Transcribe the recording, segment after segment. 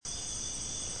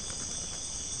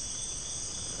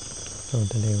So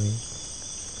today we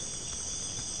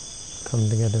come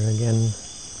together again,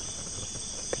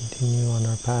 continue on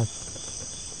our path.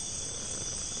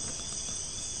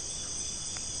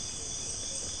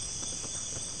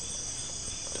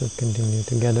 To continue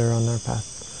together on our path.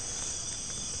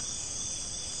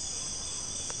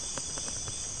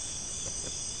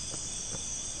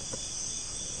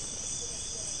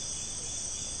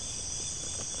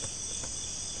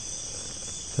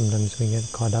 Sometimes we get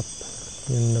caught up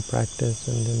in the practice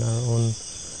and in our own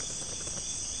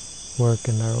work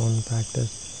and our own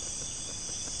practice.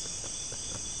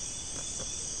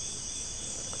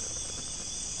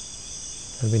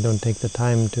 And we don't take the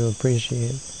time to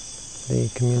appreciate the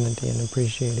community and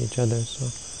appreciate each other. So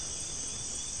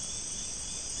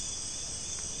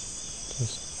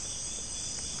just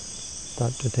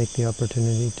thought to take the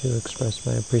opportunity to express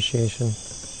my appreciation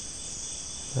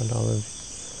that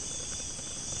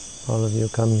all of you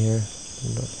come here,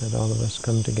 and that all of us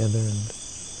come together and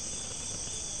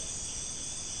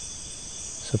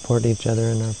support each other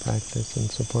in our practice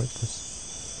and support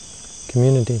this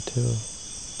community to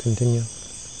continue.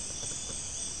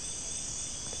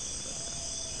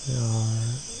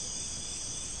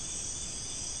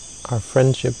 Our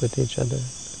friendship with each other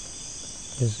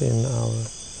is in our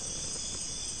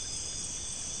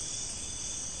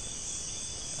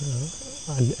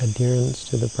adherence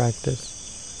to the practice,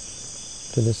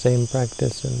 to the same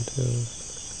practice and to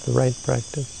the right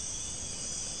practice.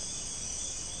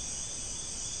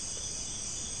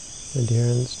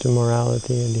 Adherence to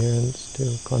morality, adherence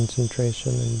to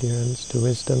concentration, adherence to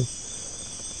wisdom.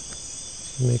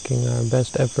 Making our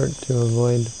best effort to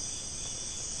avoid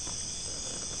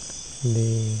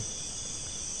the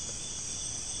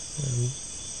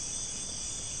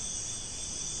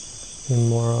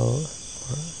immoral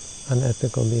or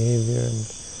unethical behavior, and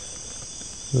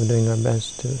we're doing our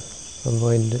best to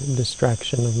avoid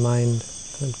distraction of mind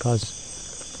that causes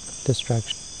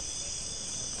distraction,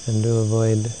 and to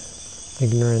avoid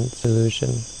ignorance,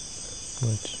 delusion,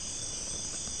 which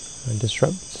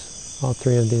disrupts. All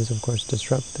three of these, of course,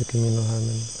 disrupt the communal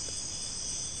harmony.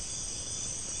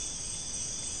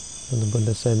 And the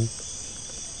Buddha said,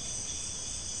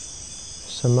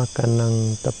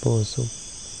 Samakanang tapo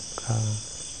sukha,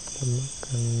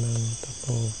 Samakanang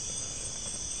tapo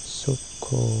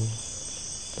sukho,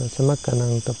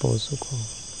 Samakanang tapo sukho.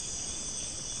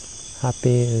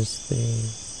 Happy is the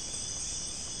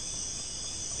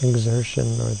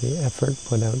exertion or the effort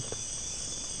put out.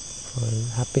 Or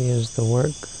happy is the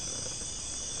work.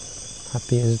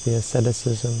 Happy is the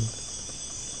asceticism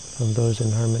of those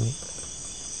in harmony.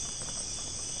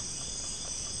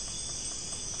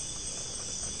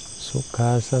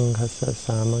 Sukha sanghasa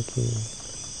samaki.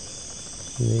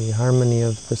 The harmony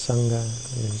of the sangha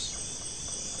is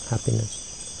happiness.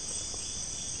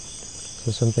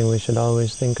 So something we should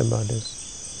always think about is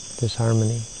this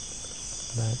harmony,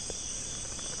 that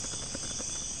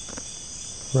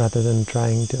rather than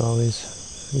trying to always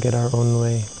get our own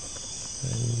way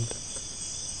and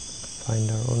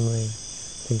find our own way,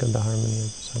 think of the harmony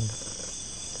of the Sangha.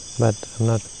 But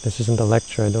this isn't a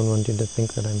lecture. I don't want you to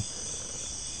think that I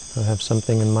have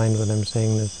something in mind when I'm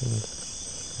saying this and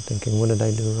thinking, what did I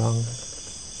do wrong?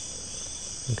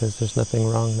 Because there's nothing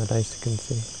wrong that I can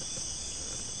see.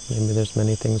 Maybe there's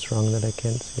many things wrong that I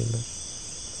can't see, but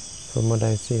from what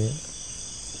I see,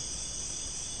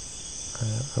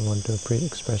 I want to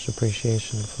express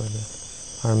appreciation for the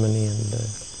harmony and the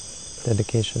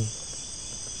dedication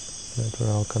that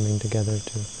we're all coming together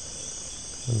to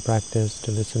practice,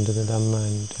 to listen to the Dhamma,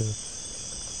 and to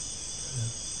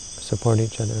support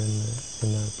each other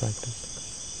in our practice.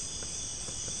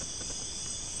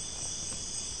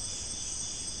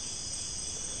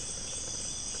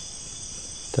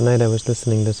 Tonight I was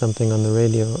listening to something on the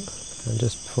radio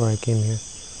just before I came here.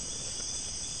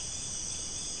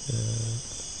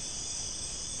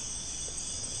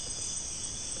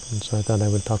 And so I thought I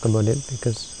would talk about it,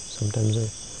 because sometimes I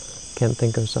can't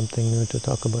think of something new to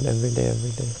talk about every day. I'm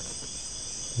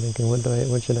thinking,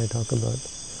 what should I talk about?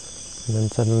 And then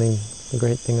suddenly, the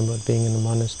great thing about being in a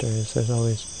monastery is there's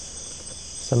always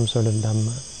some sort of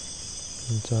Dhamma.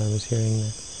 And so I was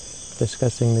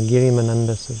discussing the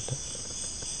Girimananda Sutta.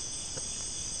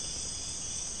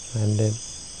 And it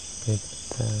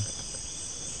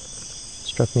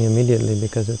struck me immediately,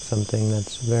 because it's something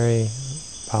that's very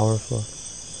powerful,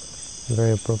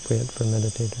 very appropriate for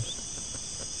meditators.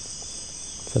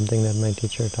 Something that my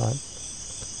teacher taught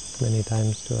many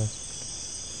times to us.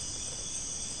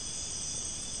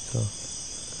 So,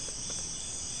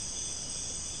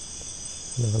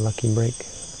 kind of a lucky break.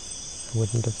 I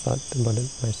wouldn't have thought about it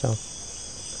myself.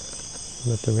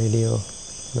 But the radio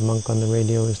the monk on the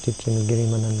radio was teaching the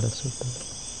Girimananda Sutta.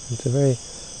 It's a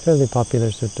fairly popular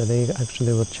sutta. They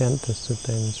actually will chant this sutta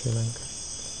in Sri Lanka.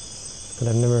 But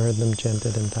I've never heard them chant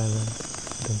it in Thailand,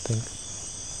 I don't think.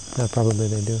 Probably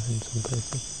they do in some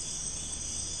places.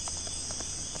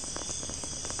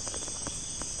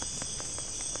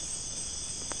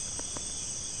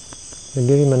 The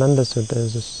Girimananda Sutta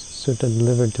is a sutta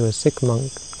delivered to a sick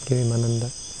monk, Girimananda,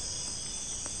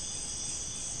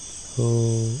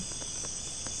 who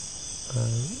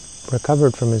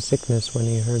recovered from his sickness when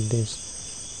he heard these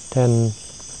 10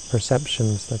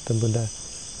 perceptions that the Buddha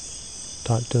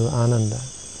taught to Ananda.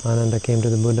 Ananda came to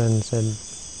the Buddha and said,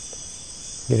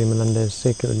 Girimananda is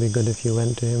sick, it would be good if you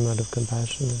went to him out of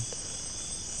compassion. And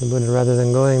the Buddha, rather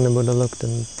than going, the Buddha looked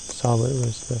and saw what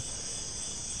was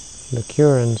the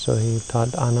cure, and so he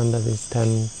taught Ananda these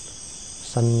 10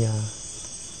 sanya,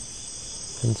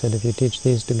 and said, if you teach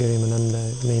these to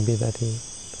Girimananda, it may be that he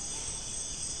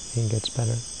gets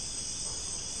better.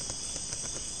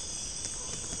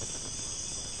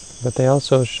 But they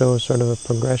also show sort of a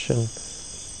progression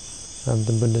of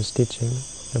the Buddha's teaching,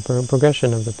 a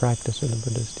progression of the practice of the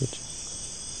Buddha's teaching.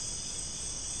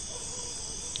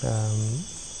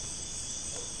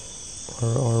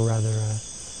 Or rather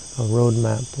a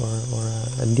roadmap or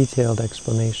a detailed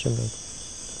explanation of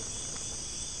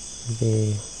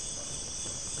the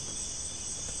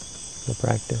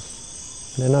practice.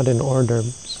 They're not in order,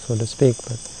 so to speak,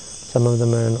 but some of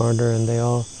them are in order, and they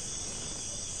all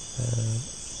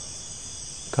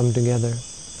come together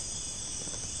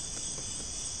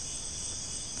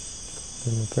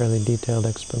in a fairly detailed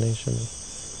explanation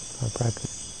of our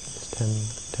practice. These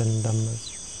 10 dhammas.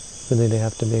 Really, they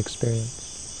have to be experienced.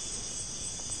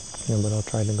 But I'll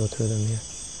try to go through them here.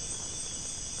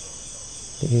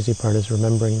 The easy part is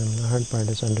remembering them. The hard part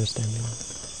is understanding them.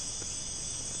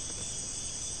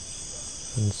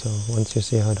 And so once you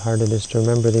see how hard it is to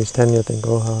remember these 10, you think,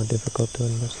 oh, how difficult to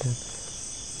understand.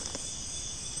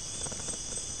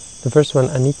 The first one,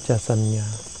 anicca sanya,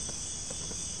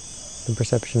 the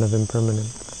perception of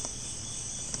impermanence.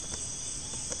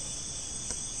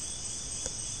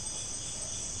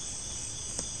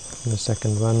 And the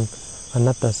second one,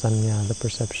 anatta sanya, the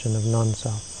perception of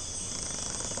non-self.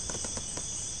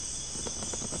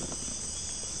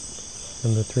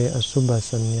 Number 3, asubha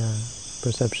sanya,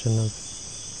 perception of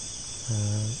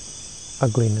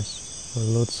ugliness or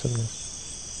loathsomeness.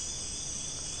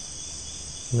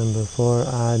 Number 4,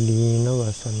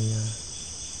 adinava sanya,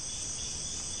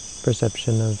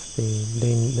 perception of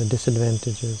the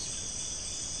disadvantages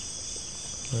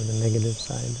or the negative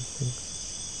side of things.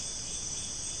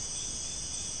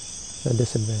 The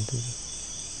disadvantages.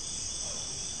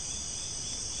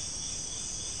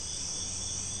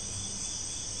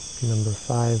 Number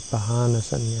 5, pahana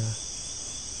sanya,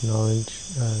 knowledge,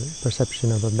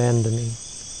 perception of abandoning,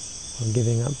 or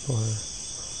giving up, or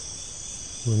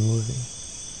removing.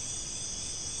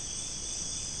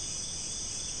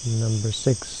 Number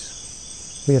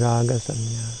 6, viraga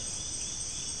sanya,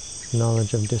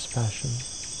 knowledge of dispassion,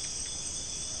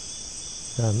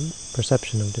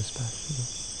 perception of dispassion.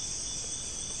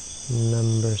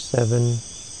 Number 7,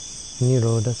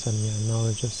 nirodha sanya,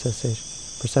 knowledge of cessation,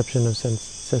 perception of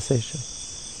cessation.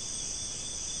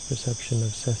 Perception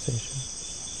of cessation.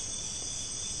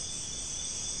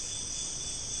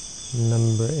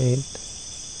 Number 8,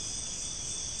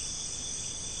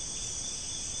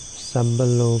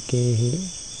 sabbalokehi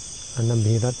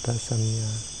anabhirata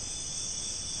sanya,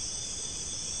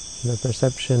 the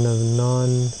perception of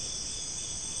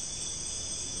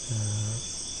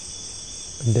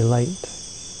delight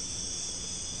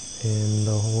in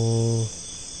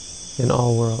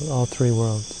all worlds, all 3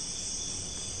 worlds,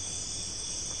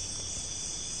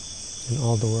 in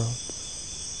all the worlds,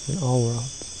 in all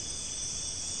worlds.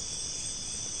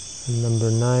 And number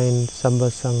 9,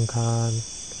 sabba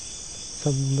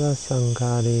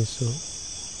sankharesu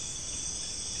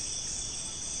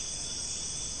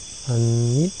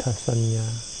anita sanya.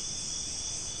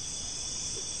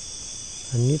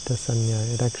 Anita sanya,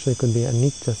 it actually could be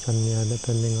anicca sanya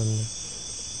depending on the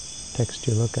text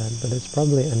you look at, but it's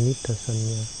probably anita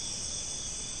sanya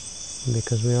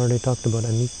because we already talked about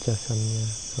anicca sanya.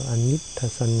 So anita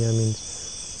sanya means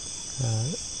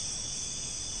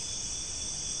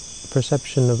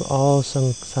perception of all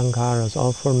sankharas,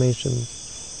 all formations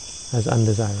as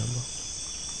undesirable.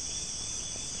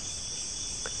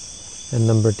 And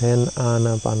number 10,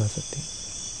 anapanasati,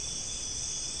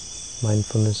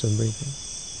 mindfulness of breathing.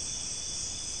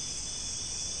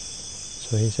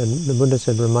 So the Buddha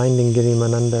said, reminding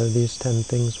Girimananda of these 10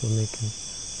 things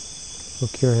will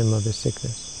cure him of his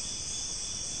sickness.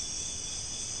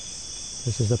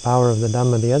 This is the power of the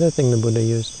Dhamma. The other thing the Buddha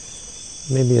used,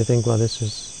 maybe you think, well, this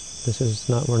is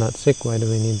not, we're not sick, why do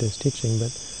we need this teaching?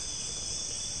 But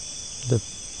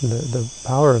the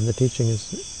power of the teaching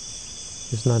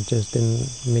is not just in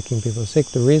making people sick.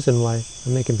 The reason why,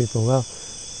 making people well,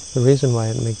 the reason why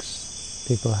it makes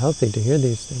people healthy to hear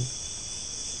these things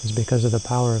is because of the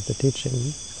power of the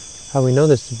teaching. How we know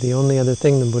this is the only other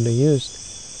thing the Buddha used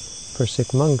for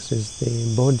sick monks is the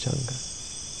Bojjhanga.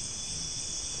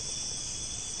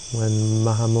 When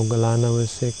Mahamoggallana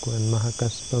was sick, when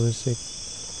Mahakassapa was sick,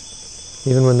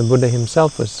 even when the Buddha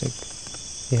himself was sick,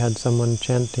 he had someone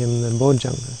chant him the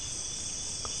Bojjhanga.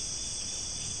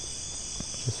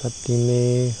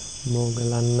 Sattime,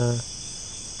 Moggallana,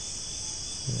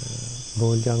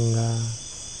 Bojjhanga.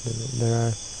 There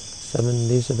are 7,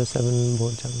 these are the 7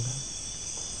 Bojjhanga.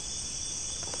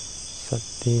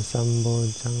 Sati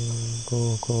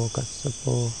Sambojjhango Ko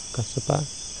Kassapa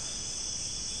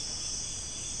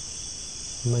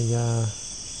Maya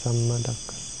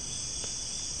Sammadaka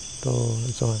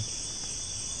and so on.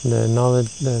 The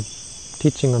knowledge, the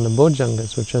teaching on the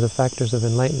Bojjhangas, which are the factors of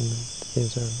enlightenment.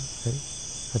 These are,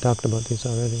 I talked about these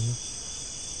already. No?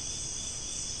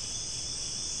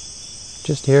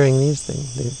 Just hearing these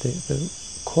things, the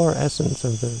core essence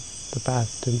of the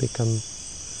path to become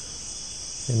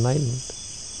enlightened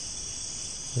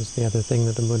is the other thing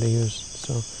that the Buddha used.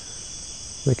 So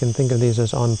we can think of these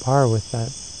as on par with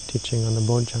that teaching on the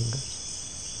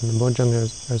Bojjhangas. And the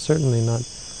Bojjhangas are certainly not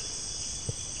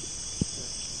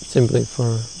simply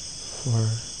for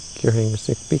curing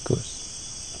sick bhikkhus.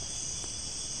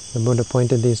 The Buddha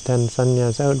pointed these 10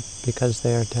 sannyas out because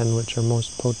they are 10 which are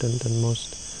most potent and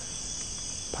most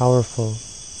powerful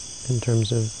in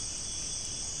terms of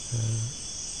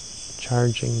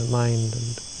charging the mind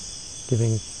and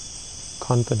giving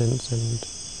confidence and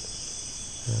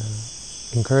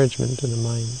encouragement to the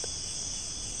mind,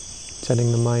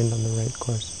 setting the mind on the right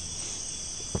course.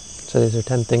 So these are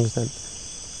 10 things that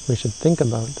we should think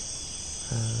about,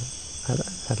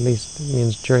 at least it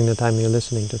means during the time you're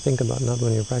listening to think about, not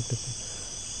when you're practicing.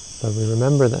 But we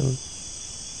remember them,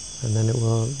 and then it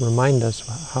will remind us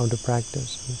how to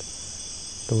practice and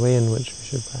the way in which we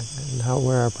should practice and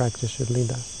where our practice should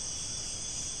lead us.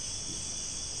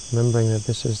 Remembering that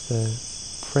this is the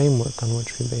framework on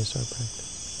which we base our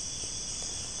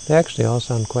practice. They actually all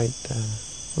sound quite,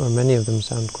 or many of them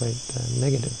sound quite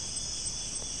negative.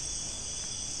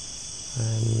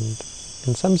 And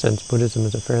in some sense, Buddhism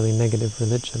is a fairly negative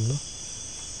religion. No?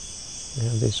 We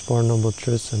have these 4 noble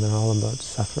truths, and they're all about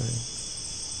suffering.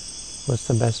 What's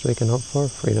the best we can hope for?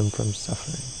 Freedom from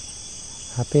suffering.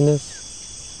 Happiness?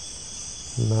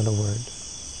 Not a word.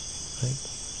 Right?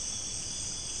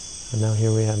 And now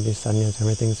here we have these sannyas,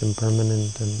 everything's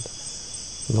impermanent and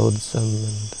loathsome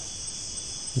and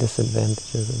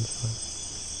disadvantages and so on.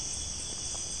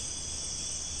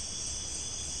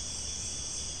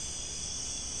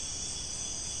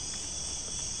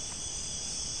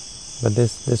 But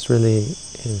this really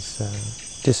is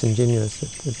disingenuous.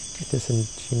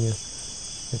 Disingenuous.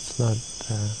 It's not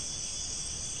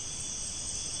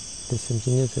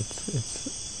disingenuous.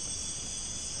 It's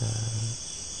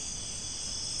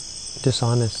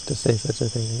dishonest to say such a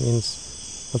thing. It means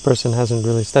a person hasn't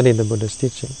really studied the Buddha's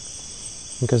teaching,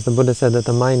 because the Buddha said that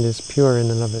the mind is pure in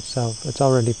and of itself. It's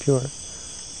already pure.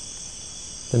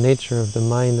 The nature of the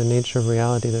mind, the nature of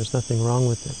reality, there's nothing wrong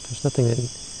with it. There's nothing that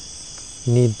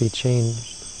need be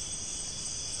changed.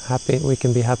 Happy, we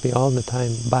can be happy all the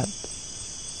time, but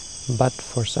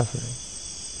for suffering.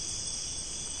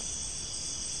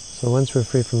 So once we're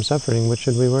free from suffering, what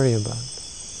should we worry about?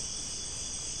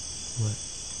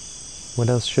 What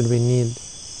else should we need?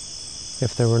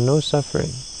 If there were no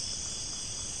suffering,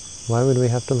 why would we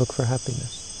have to look for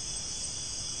happiness?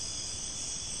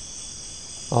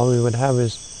 All we would have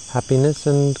is happiness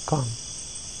and calm.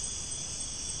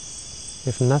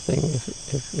 If nothing,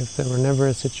 if there were never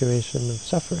a situation of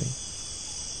suffering,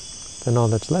 then all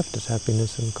that's left is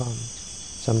happiness and calm.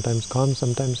 Sometimes calm,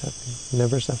 sometimes happy.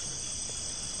 Never suffering.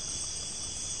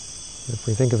 If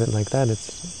we think of it like that,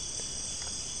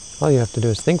 all you have to do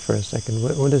is think for a second,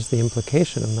 what is the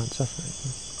implication of not suffering?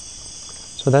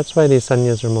 So that's why these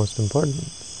sannyas are most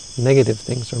important. Negative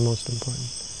things are most important.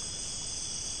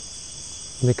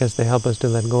 Because they help us to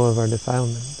let go of our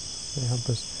defilements. They help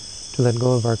us to let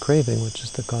go of our craving, which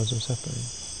is the cause of suffering.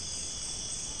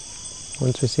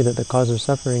 Once we see that the cause of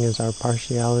suffering is our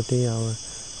partiality, our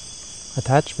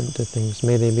attachment to things,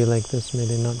 may they be like this, may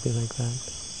they not be like that,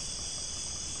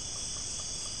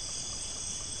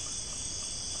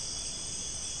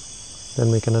 then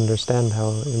we can understand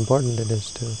how important it is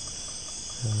to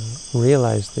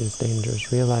realize these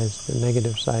dangers, realize the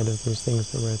negative side of these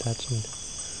things that we're attaching to.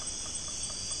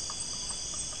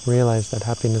 Realize that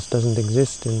happiness doesn't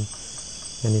exist in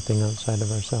anything outside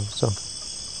of ourselves. So,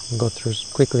 we'll go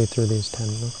quickly through these 10,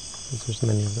 because there's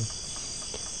many of them.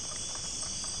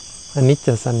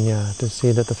 Anicca sanya, to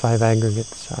see that the 5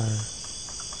 aggregates are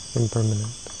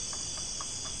impermanent.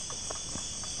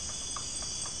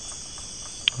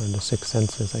 Or the 6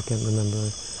 senses, I can't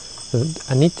remember. The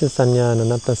anicca sanya and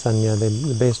anatta sanya,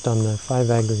 they're based on the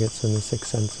 5 aggregates and the 6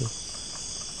 senses.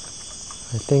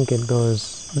 I think it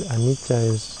goes, anicca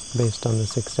is based on the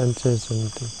 6 senses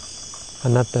and the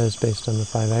anatta is based on the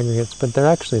 5 aggregates, but they're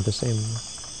actually the same.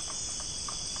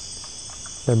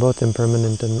 They're both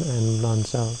impermanent and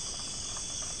non-self.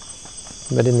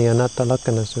 But in the Anatta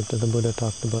Lakkhana Sutta, the Buddha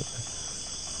talked about the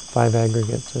 5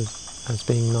 aggregates as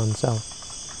being non-self.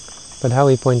 But how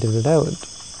he pointed it out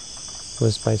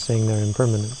was by saying they're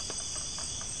impermanent.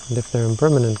 And if they're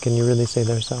impermanent, can you really say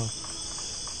they're self?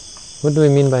 What do we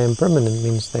mean by impermanent? It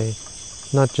means they,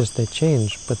 not just they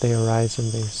change, but they arise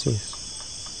and they cease.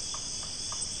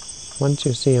 Once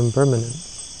you see impermanent,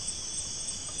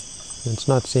 it's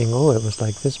not seeing, oh, it was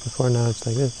like this before, now it's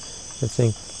like this. It's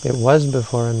saying, it was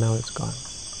before and now it's gone.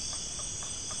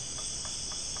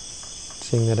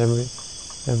 Seeing that every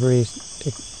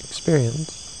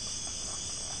experience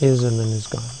is and then is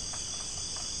gone.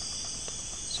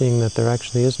 Seeing that there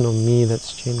actually is no me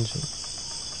that's changing.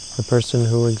 The person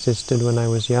who existed when I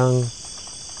was young,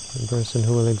 the person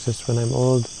who will exist when I'm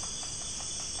old,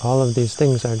 all of these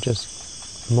things are just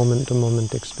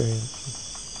moment-to-moment experience.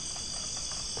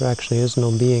 There actually is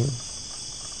no being.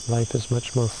 Life is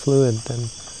much more fluid than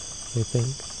we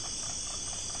think.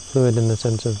 Fluid in the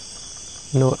sense of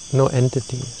no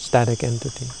entity, static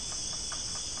entity.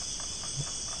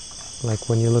 Like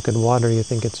when you look at water, you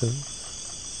think it's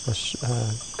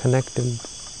connected.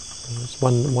 It's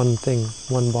one thing,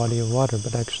 one body of water,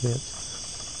 but actually it's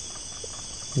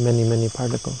many, many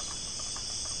particles,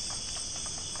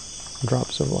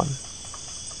 drops of water.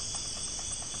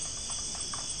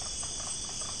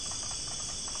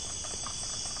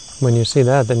 When you see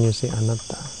that, then you see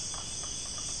anatta.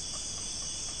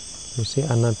 You see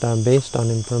anatta based on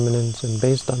impermanence and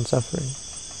based on suffering.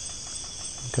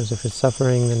 Because if it's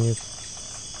suffering, then you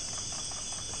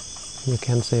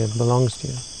can't say it belongs to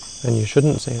you. And you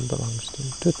shouldn't say it belongs to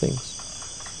you. 2 things.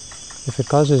 If it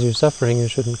causes you suffering, you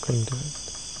shouldn't cling to it.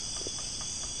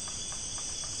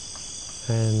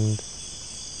 And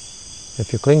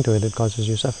if you cling to it, it causes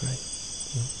you suffering.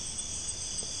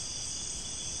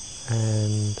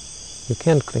 And you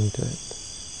can't cling to it.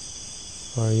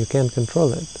 Or you can't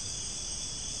control it.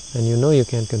 And you know you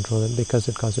can't control it because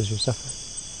it causes you suffering.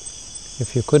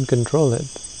 If you could control it,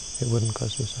 it wouldn't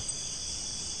cause you suffering.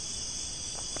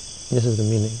 This is the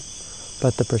meaning.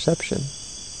 But the perception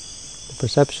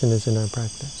is in our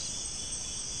practice.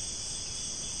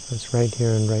 It's right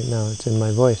here and right now. It's in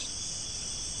my voice.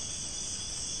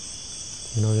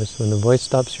 You notice when the voice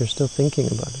stops, you're still thinking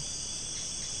about it.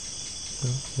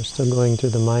 You're still going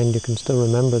through the mind, you can still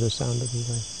remember the sound of the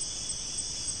voice.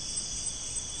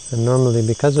 And normally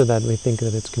because of that we think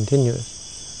that it's continuous.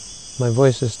 My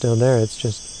voice is still there, it's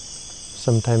just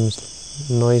sometimes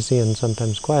noisy and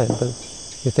sometimes quiet, but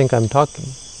you think I'm talking.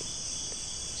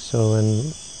 So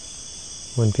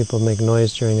when people make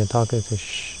noise during a talk, they say,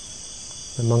 shh,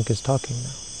 the monk is talking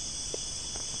now.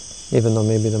 Even though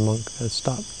maybe the monk has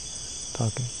stopped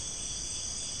talking.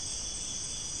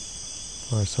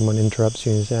 Or someone interrupts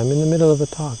you and you say, I'm in the middle of a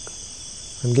talk.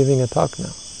 I'm giving a talk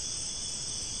now.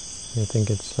 You think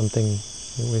it's something,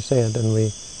 we say it and we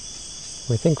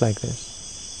think like this.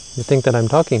 You think that I'm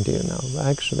talking to you now, but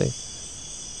actually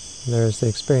there is the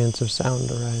experience of sound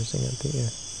arising at the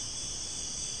ear.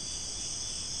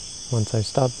 Once I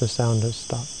stop, the sound has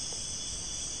stopped.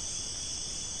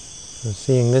 So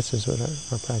seeing this is what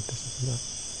our practice is about.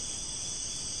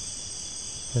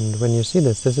 And when you see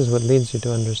this is what leads you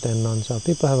to understand non-self.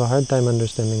 People have a hard time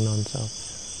understanding non-self.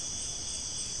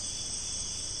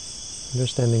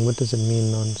 Understanding what does it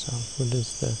mean non-self? What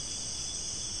does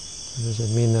it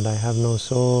mean that I have no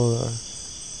soul, or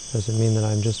does it mean that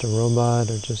I'm just a robot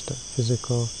or just a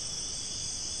physical?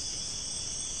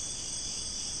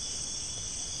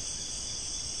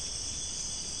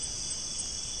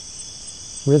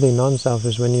 Really, non-self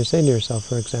is when you say to yourself,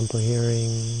 for example,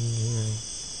 hearing.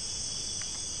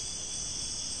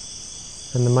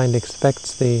 And the mind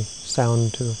expects the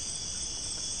sound to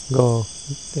go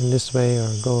in this way or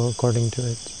go according to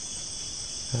its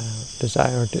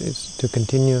desire to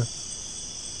continue.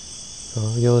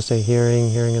 So you'll say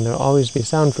hearing, and there'll always be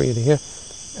sound for you to hear,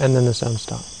 and then the sound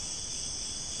stops.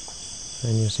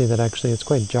 And you see that actually it's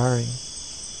quite jarring,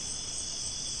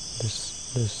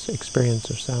 this experience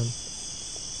of sound.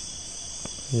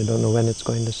 You don't know when it's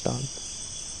going to stop.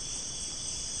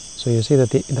 So you see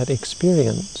that that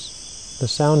experience, the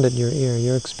sound at your ear,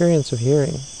 your experience of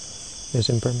hearing is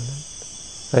impermanent,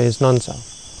 is non-self.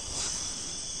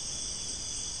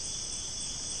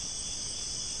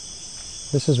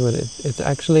 This is what it's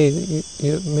actually,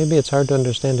 maybe it's hard to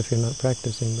understand if you're not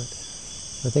practicing, but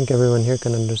I think everyone here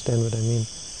can understand what I mean.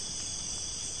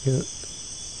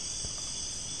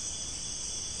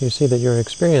 You see that your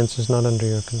experience is not under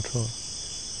your control.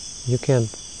 You can't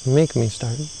make me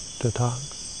start to talk.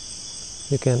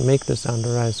 You can't make the sound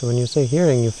arise. So when you say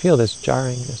hearing, you feel this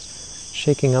jarring, this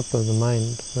shaking up of the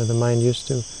mind, where the mind used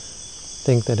to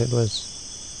think that it was,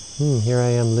 here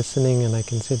I am listening and I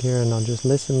can sit here and I'll just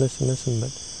listen, but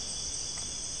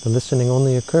the listening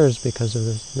only occurs because of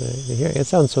the hearing. It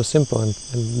sounds so simple and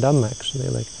dumb actually,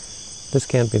 like this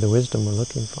can't be the wisdom we're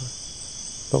looking for.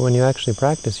 But when you actually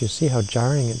practice, you see how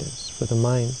jarring it is for the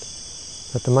mind,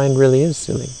 that the mind really is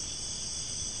silly.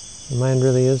 The mind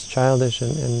really is childish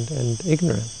and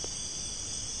ignorant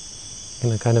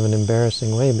in a kind of an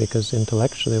embarrassing way, because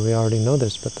intellectually we already know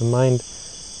this, but the mind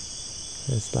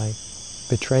is like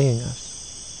betraying us.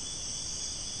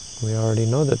 We already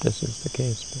know that this is the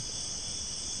case, but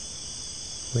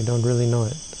we don't really know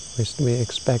it. We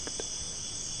expect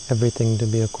everything to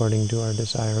be according to our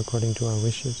desire, according to our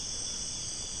wishes.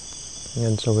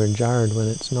 And so we're jarred when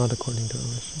it's not according to our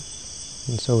wishes.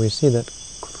 And so we see that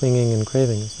clinging and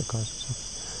craving is the cause of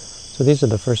suffering. So these are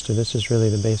the first two. This is really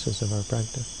the basis of our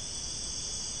practice.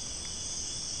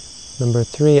 Number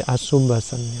 3, asubha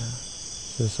sanya.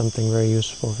 This is something very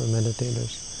useful for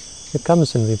meditators. It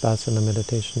comes in vipassana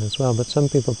meditation as well, but some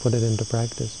people put it into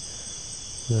practice.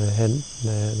 The head,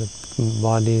 the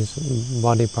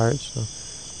body parts, so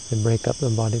they break up the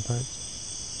body parts.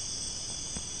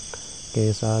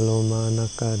 Kesa, loma,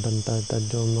 naka, danta,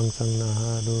 tajo, mangsang,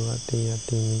 naha, ru, ati,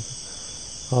 ati.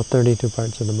 All 32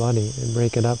 parts of the body. They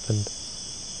break it up and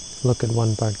look at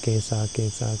one part, kesa,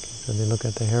 kesa, kesa. They look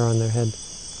at the hair on their head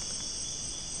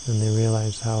and they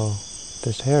realize how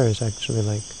this hair is actually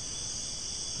like,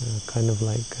 kind of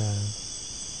like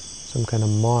some kind of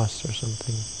moss or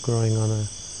something growing on a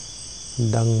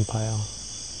dung pile.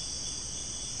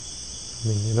 I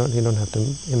mean, you don't have to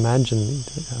imagine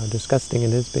how disgusting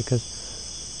it is, because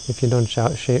if you don't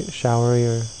shower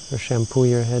or shampoo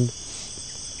your head,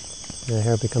 the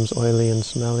hair becomes oily and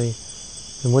smelly.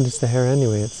 And what is the hair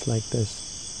anyway? It's like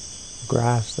this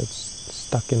grass that's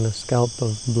stuck in a scalp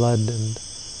of blood and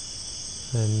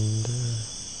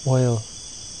oil.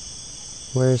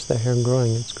 Where is the hair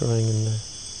growing? It's growing in the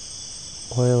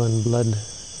oil and blood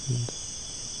and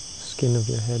skin of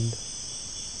your head.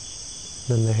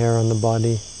 Then the hair on the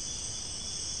body.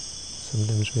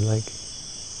 Sometimes we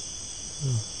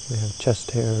have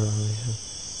chest hair, or we have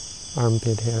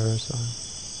armpit hair or so on.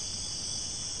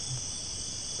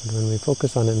 But when we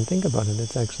focus on it and think about it,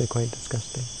 it's actually quite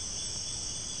disgusting.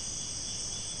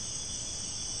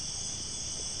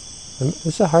 This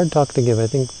is a hard talk to give. I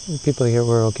think people here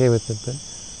were okay with it, but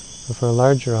for a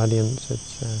larger audience,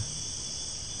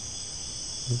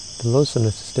 the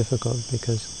lonesomeness is difficult,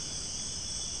 because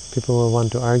people will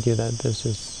want to argue that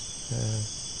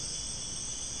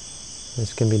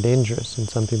this can be dangerous, and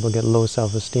some people get low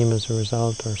self-esteem as a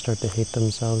result, or start to hate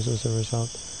themselves as a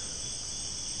result.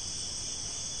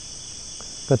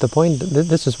 But the point,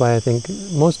 this is why I think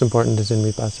most important is in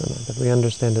vipassana, that we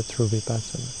understand it through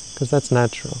vipassana, because that's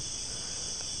natural.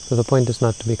 So the point is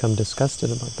not to become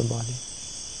disgusted about the body.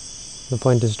 The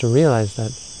point is to realize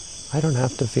that I don't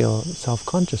have to feel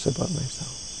self-conscious about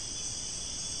myself.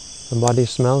 The body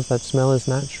smells, that smell is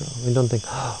natural. We don't think,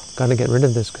 I've got to get rid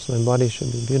of this because my body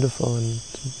should be beautiful and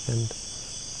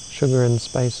sugar and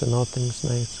spice and all things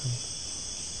nice and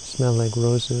smell like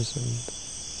roses and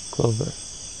clover.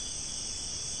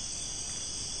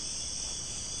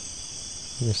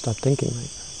 We stop thinking like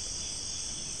that.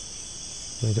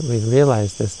 We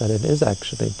realize this, that it is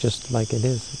actually just like it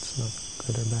is. It's not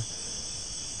good or bad.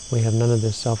 We have none of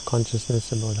this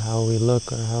self-consciousness about how we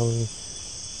look or how we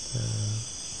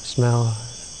smell.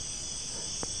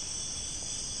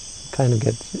 Kind of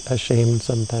get ashamed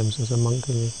sometimes as a monk,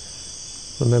 and you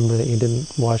remember that you didn't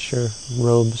wash your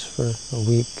robes for a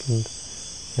week and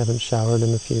you haven't showered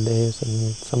in a few days,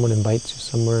 and someone invites you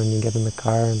somewhere and you get in the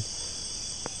car and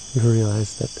you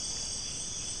realize that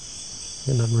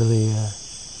you're not really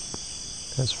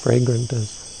as fragrant as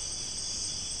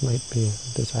might be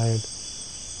desired.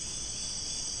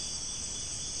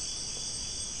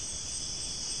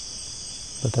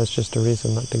 But that's just a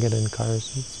reason not to get in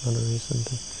cars. It's not a reason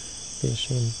to be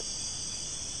ashamed.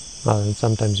 And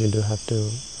sometimes you do have to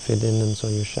fit in, and so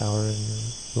you shower and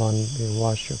you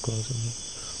wash your clothes.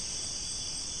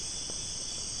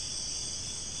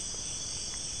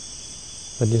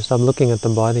 But you stop looking at the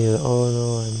body and, oh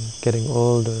no, I'm getting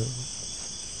old or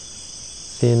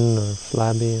thin or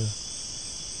flabby.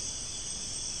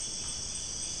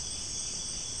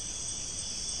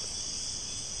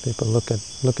 People look at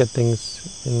things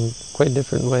in quite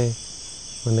different way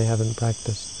when they haven't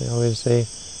practiced. They always say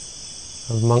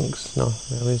of monks, no,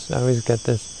 I always get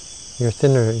this: you're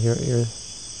thinner, you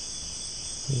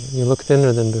look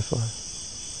thinner than before.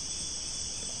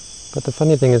 But the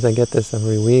funny thing is, I get this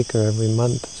every week or every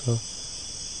month. So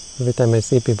every time I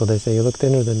see people, they say, you look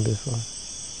thinner than before.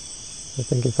 I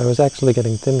think if I was actually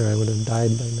getting thinner, I would have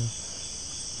died by now.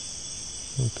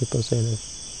 And people say this.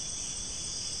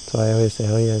 So I always say,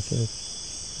 oh yes,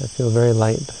 I feel very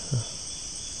light.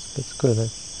 It's good.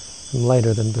 I'm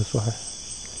lighter than before.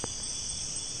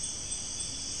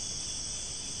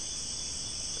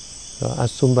 So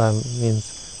asubha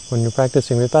means when you're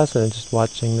practicing vipassana, just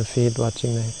watching the feet,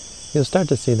 you'll start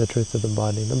to see the truth of the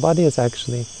body. The body is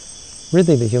actually,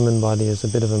 really the human body is a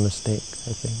bit of a mistake,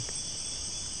 I think.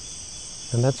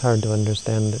 And that's hard to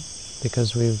understand it,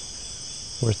 because we're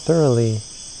thoroughly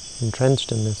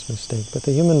entrenched in this mistake. But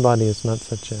the human body is not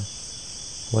such a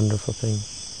wonderful thing.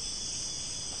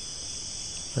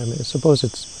 I mean, suppose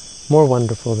it's more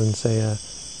wonderful than, say, a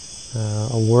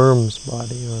worm's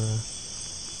body or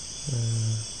a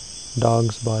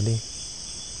dog's body.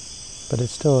 But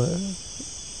it's still, it's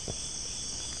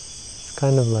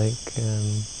kind of like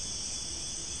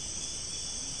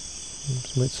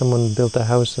someone built a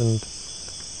house and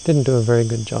didn't do a very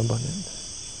good job on it.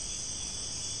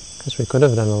 Because we could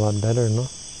have done a lot better, no?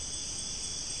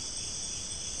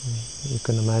 You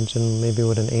can imagine maybe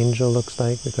what an angel looks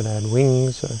like. We could add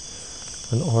wings or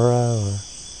an aura or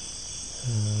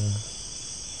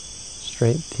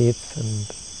straight teeth and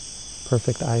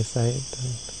perfect eyesight.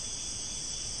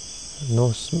 And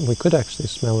we could actually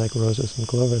smell like roses and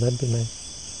clover. That'd be nice.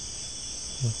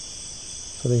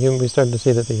 So we start to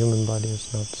see that the human body is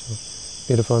not so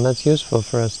beautiful, and that's useful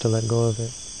for us to let go of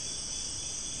it.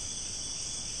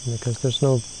 Because there's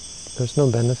no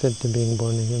benefit to being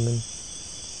born a human.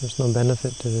 There's no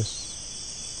benefit to this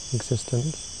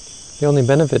existence. The only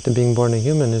benefit to being born a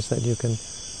human is that you can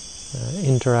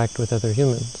interact with other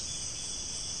humans.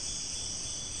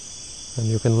 And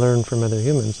you can learn from other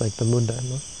humans, like the Buddha.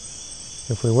 No?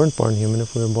 If we weren't born human,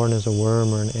 if we were born as a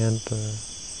worm or an ant or a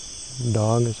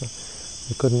dog or something,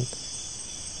 we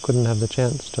couldn't have the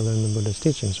chance to learn the Buddha's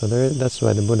teaching. So that's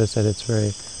why the Buddha said it's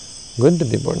very good to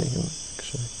be born a human,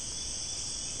 actually.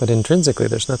 But intrinsically,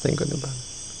 there's nothing good about it.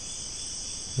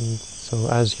 And so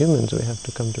as humans, we have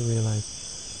to come to realize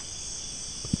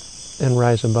and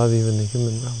rise above even the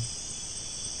human realm.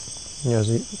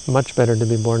 It's much better to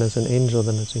be born as an angel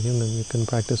than as a human. You can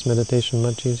practice meditation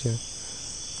much easier.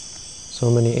 So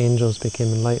many angels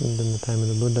became enlightened in the time of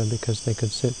the Buddha because they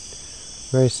could sit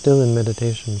very still in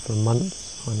meditation for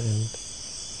months on end.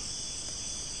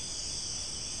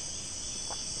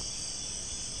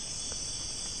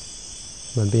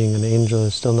 But being an angel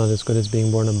is still not as good as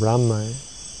being born a Brahma.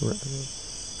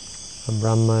 A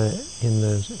Brahma in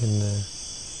the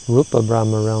Rupa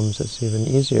Brahma realms, it's even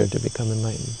easier to become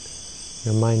enlightened.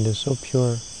 Your mind is so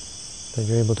pure that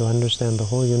you're able to understand the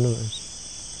whole universe.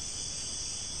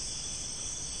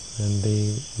 And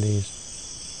these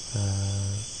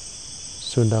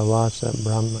Sudavasa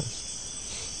Brahmas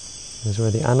is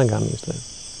where the Anagamis live.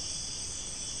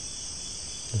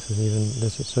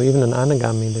 So even an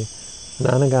Anagami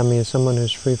is someone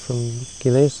who's free from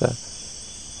kilesa,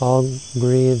 all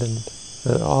greed and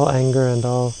all anger and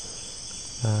all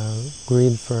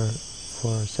greed for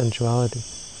sensuality.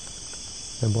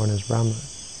 They're born as Brahma.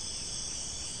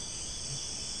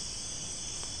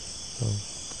 So,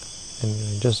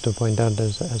 anyway, just to point out,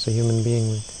 as a human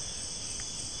being,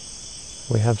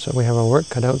 we have our work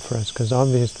cut out for us, because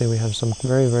obviously we have some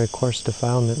very, very coarse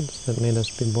defilements that made us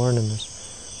be born in this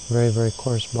very, very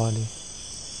coarse body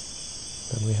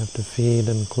that we have to feed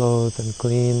and clothe and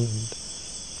clean and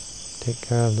take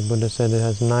care of. The Buddha said it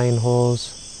has 9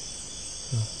 holes.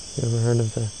 You ever heard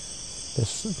of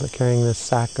carrying this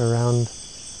sack around,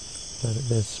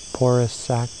 this porous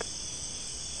sack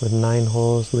with 9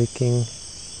 holes leaking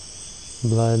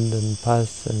blood and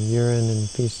pus and urine and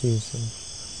feces and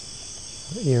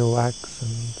earwax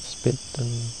and spit and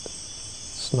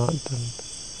snot and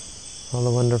all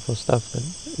the wonderful stuff that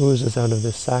oozes out of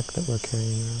this sack that we're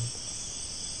carrying around.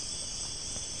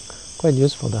 Quite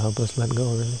useful to help us let go,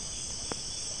 really.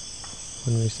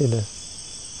 When we see this,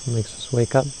 it makes us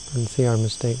wake up and see our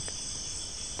mistake,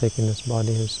 taking this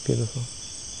body is beautiful.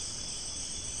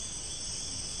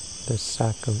 This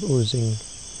sack of oozing,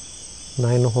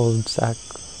 9-hole sack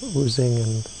oozing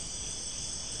and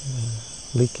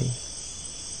leaking.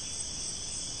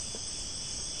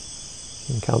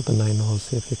 You can count the 9 holes,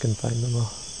 see if you can find them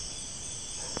all.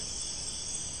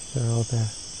 They're all there.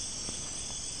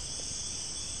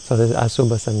 So there's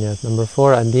asubha sanya. Number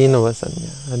 4, adinava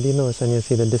sanya. Adinava sanya,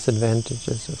 see the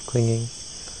disadvantages of clinging,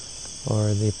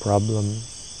 or the problem,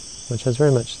 which has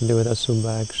very much to do with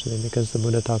asubha actually, because the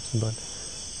Buddha talks about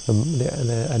the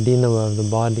adinava of the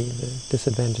body, the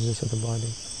disadvantages of the body.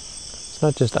 It's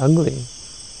not just ugly,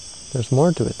 there's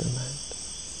more to it than that.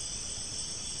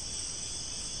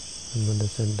 The Buddha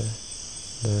said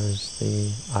there's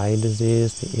the eye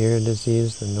disease, the ear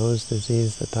disease, the nose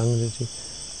disease, the tongue disease,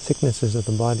 sicknesses of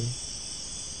the body,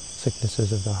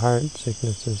 sicknesses of the heart,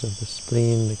 sicknesses of the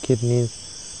spleen, the kidneys,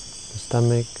 the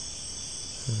stomach,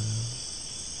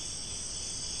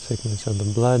 sickness of the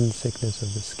blood, sickness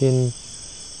of the skin,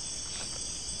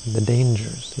 the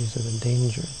dangers. These are the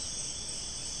dangers.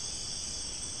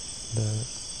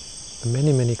 The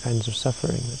many, many kinds of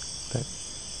suffering that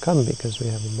come because we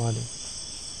have a body.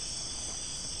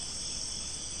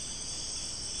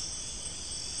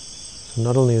 So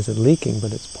not only is it leaking,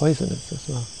 but it's poisonous as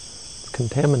well. It's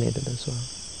contaminated as well.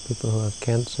 People who have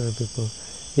cancer, people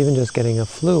even just getting a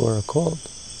flu or a cold.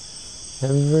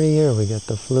 Every year we get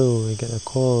the flu, we get a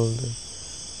cold,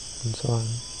 and so on.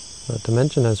 Not to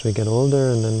mention as we get older,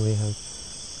 and then we have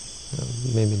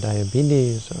maybe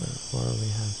diabetes, or we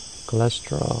have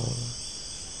cholesterol,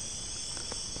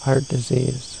 heart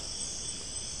disease,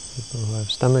 people who have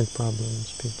stomach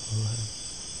problems, people who have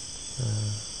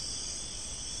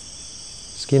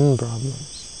skin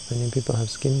problems. Many people have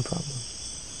skin problems.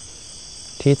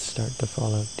 Teeth start to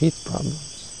fall out, teeth problems.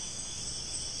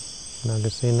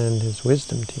 Nagasena and his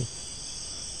wisdom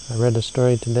teeth. I read a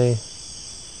story today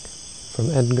from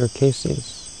Edgar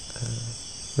Cayce's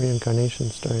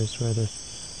reincarnation stories, where there's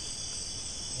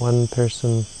one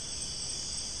person,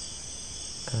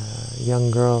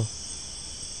 young girl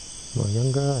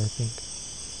I think,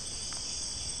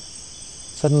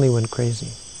 suddenly went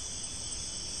crazy.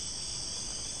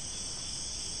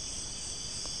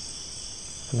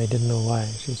 And they didn't know why.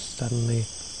 She's suddenly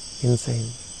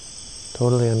insane,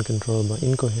 totally uncontrollable,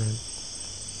 incoherent.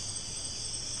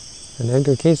 And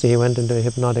Edgar Cayce, he went into a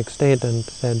hypnotic state and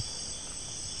said,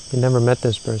 he never met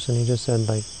this person, he just said,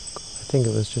 like, I think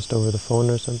it was just over the phone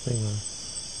or something, or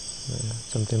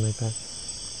something like that.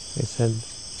 He said,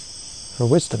 her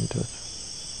wisdom tooth.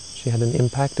 She had an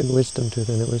impacted wisdom tooth,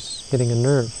 and it was hitting a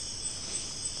nerve.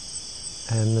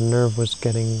 And the nerve was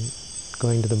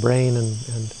going to the brain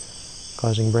and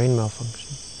causing brain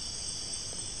malfunction.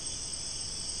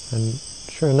 And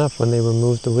sure enough, when they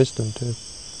removed the wisdom tooth,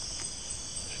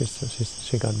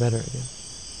 she got better again.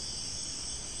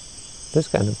 This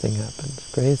kind of thing happens.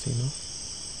 Crazy, no?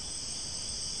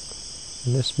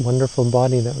 And this wonderful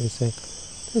body that we say,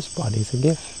 this body's a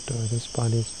gift, or this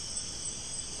body's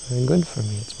very good for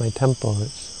me, it's my temple.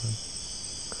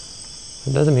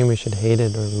 It doesn't mean we should hate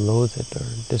it or loathe it or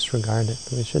disregard it.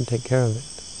 We should take care of it.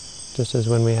 Just as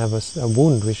when we have a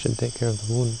wound, we should take care of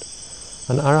the wound.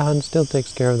 An arahant still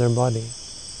takes care of their body.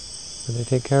 But they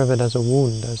take care of it as a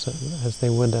wound, as they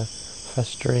would a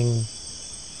festering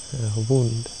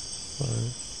wound or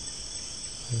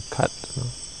a cut,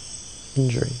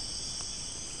 injury.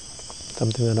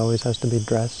 Something that always has to be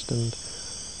dressed and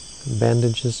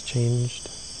bandages changed.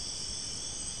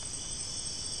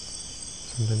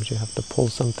 Sometimes you have to pull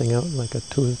something out, like a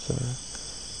tooth or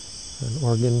an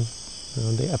organ,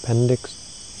 the appendix.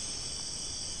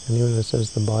 Anyone who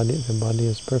says the body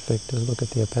is perfect, just look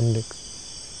at the appendix.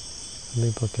 Some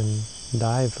people can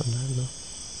die from that, no?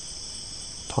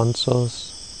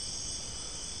 Tonsils,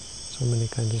 so many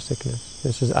kinds of sickness.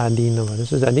 This is adinava.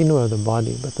 This is adinava of the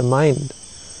body, but the mind,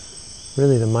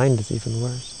 really the mind is even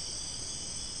worse.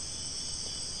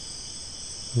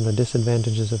 And the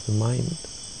disadvantages of the mind.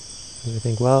 We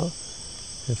think, well,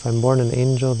 if I'm born an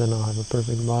angel, then I'll have a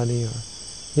perfect body, or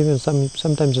even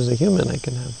sometimes as a human I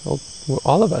can have,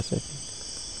 all of us I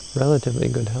think, relatively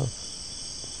good health.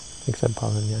 Except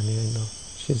Palanyani, I know,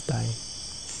 she's dying.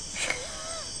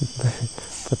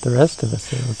 But the rest of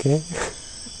us are okay.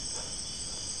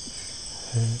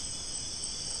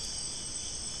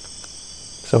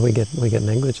 So we get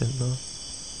negligent, no?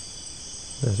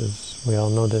 We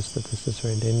all know this, that this is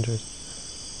very dangerous.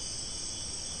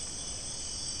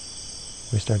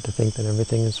 We start to think that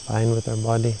everything is fine with our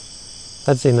body.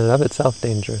 That's in and of itself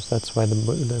dangerous. That's why the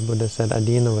Buddha said,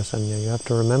 adinava sanya. You have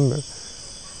to remember.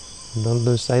 Don't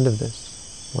lose sight of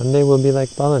this. One day we'll be like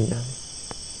Palanyani.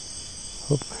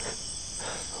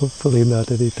 Hopefully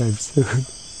not anytime soon.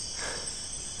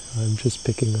 I'm just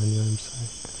picking on you, I'm sorry.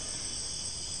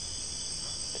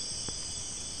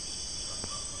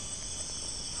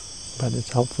 But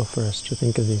it's helpful for us to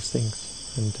think of these things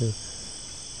and to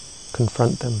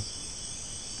confront them.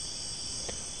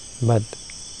 But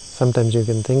sometimes you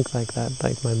can think like that,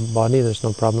 like my body, there's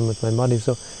no problem with my body,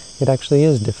 so it actually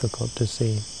is difficult to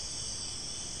see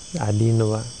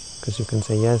adinava, because you can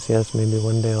say, yes, maybe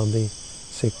one day I'll be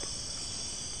sick.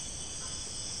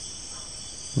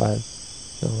 But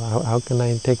how can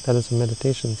I take that as a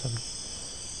meditation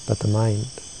subject? But the mind.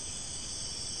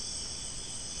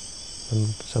 And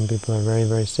some people are very,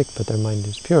 very sick, but their mind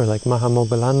is pure. Like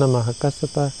Mahamoggallana,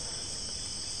 Mahakassapa,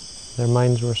 their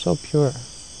minds were so pure,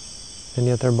 and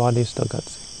yet their bodies still got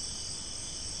sick.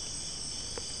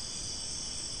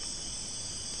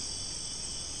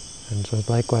 And so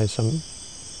likewise,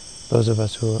 those of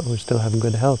us who still have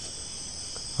good health,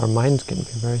 our minds can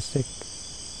be very sick.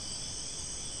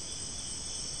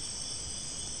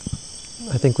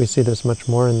 I think we see this much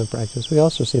more in the practice. We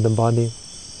also see the body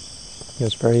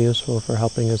is very useful for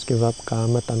helping us give up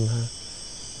kama tanha.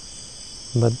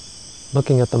 But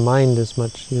looking at the mind is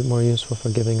much more useful for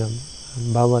giving up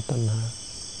bhava tanha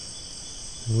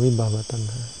and vibhava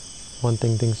tanha.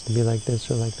 Wanting things to be like this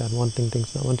or like that, wanting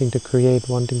things not, wanting to create,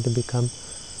 wanting to become.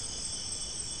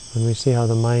 When we see how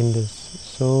the mind is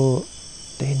so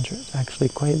dangerous, actually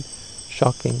quite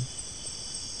shocking.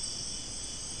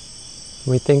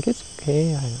 We think it's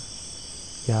okay,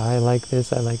 I like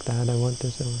this, I like that, I want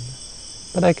this, I want that.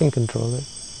 But I can control it.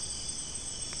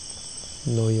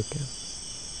 No, you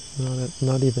can't.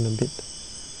 Not even a bit.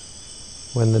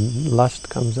 When the lust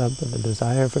comes up, or the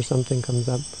desire for something comes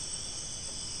up,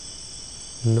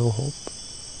 no hope.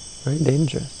 Very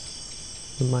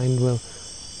dangerous. The mind will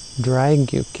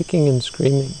drag you, kicking and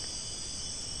screaming,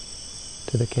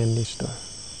 to the candy store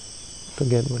to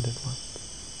get what it wants.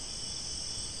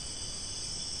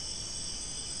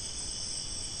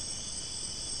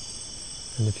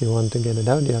 And if you want to get it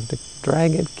out, you have to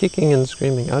drag it, kicking and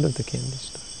screaming, out of the candy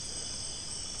store.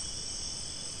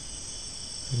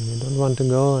 And you don't want to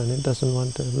go, and it doesn't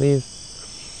want to leave,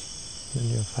 then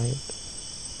you fight.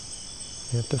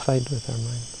 We have to fight with our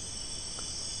mind.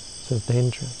 So it's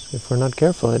dangerous. If we're not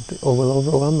careful, it will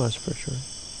overwhelm us for sure.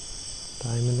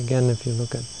 Time and again, if you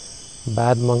look at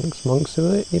bad monks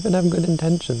who even have good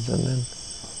intentions and then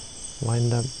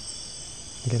wind up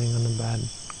getting on a bad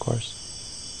course.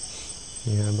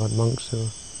 You hear about monks who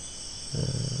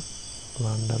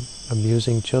wound up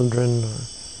abusing children, or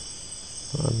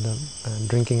wound up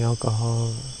drinking alcohol,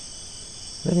 or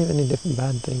many, many different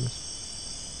bad things.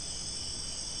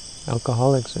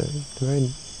 Alcoholics are very,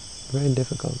 very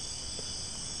difficult.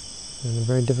 They're in a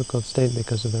very difficult state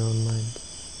because of their own minds.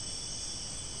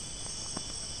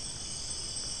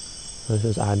 This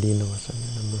is Adinava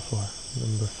Sanya, number 4.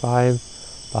 Number 5,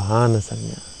 Pahana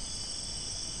Sanya.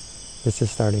 This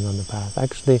is starting on the path.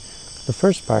 Actually, the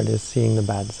first part is seeing the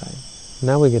bad side.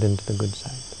 Now we get into the good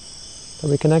side.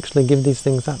 But we can actually give these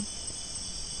things up.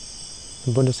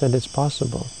 The Buddha said it's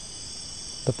possible.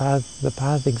 The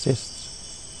path exists.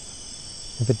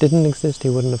 If it didn't exist, he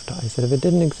wouldn't have taught. He said, if it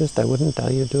didn't exist, I wouldn't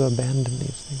tell you to abandon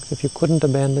these things. If you couldn't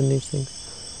abandon these things,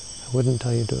 I wouldn't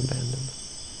tell you to abandon them.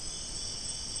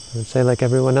 I would say, like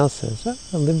everyone else says,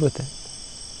 I'll live with it.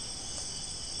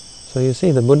 So you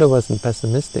see, the Buddha wasn't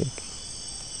pessimistic.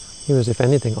 He was, if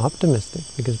anything, optimistic,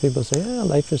 because people say,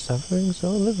 life is suffering,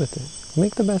 so live with it.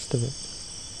 Make the best of it.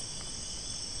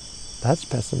 That's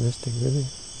pessimistic, really.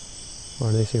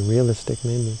 Or they say realistic,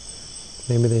 maybe.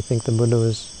 Maybe they think the Buddha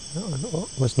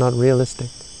was not realistic.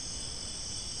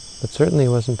 But certainly he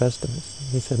wasn't pessimistic.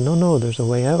 He said, no, there's a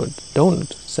way out.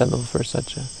 Don't settle for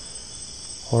such a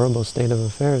horrible state of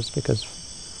affairs, because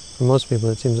for most people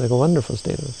it seems like a wonderful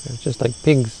state of affairs. Just like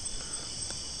pigs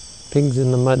in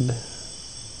the mud.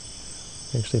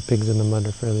 Actually, pigs in the mud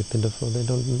are fairly pitiful. They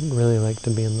don't really like to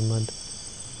be in the mud.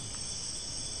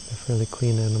 They're fairly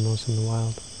clean animals in the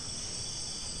wild.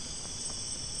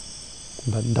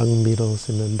 But dung beetles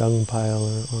in a dung pile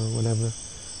or whatever,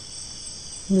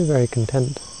 they'll be very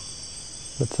content.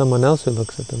 But someone else who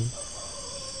looks at them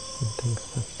and thinks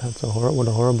what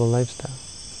a horrible lifestyle.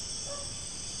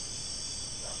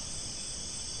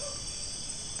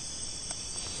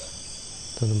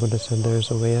 So the Buddha said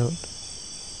there's a way out.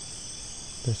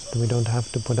 We don't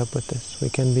have to put up with this. We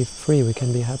can be free, we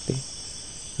can be happy.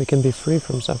 We can be free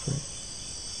from suffering.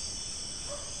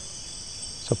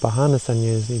 So Pahana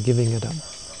Sanya is the giving it up.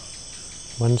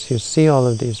 Once you see all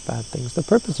of these bad things, the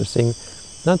purpose of seeing,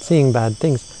 not seeing bad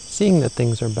things, seeing that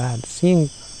things are bad, seeing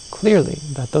clearly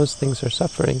that those things are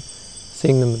suffering,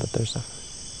 seeing them that they're suffering.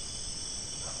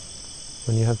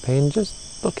 When you have pain, just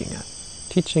looking at it.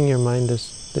 Teaching your mind,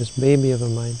 this baby of a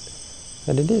mind,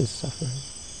 that it is suffering.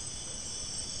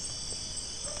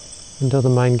 Until the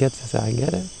mind gets it, say, I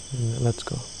get it, and it lets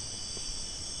go.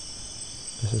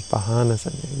 This is Pahana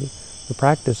Sanya. The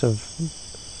practice of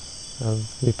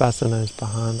vipassana is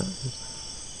Pahana.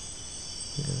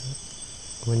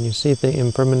 When you see the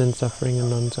impermanent suffering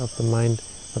and non-self, the mind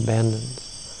abandons.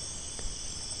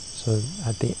 So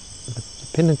at the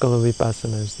pinnacle of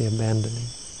vipassana is the abandoning.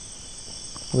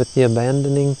 With the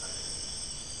abandoning,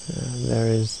 there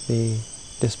is the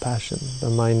dispassion. The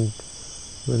mind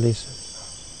releases.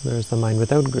 There is the mind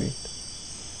without greed.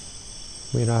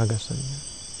 Viraga sanya.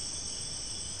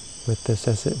 With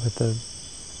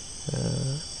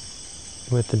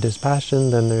the dispassion,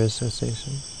 then there is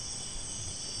cessation.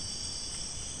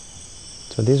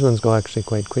 So these ones go actually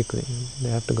quite quickly. They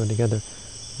have to go together.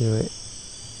 You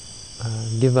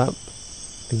give up,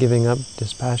 the giving up,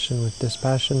 dispassion. With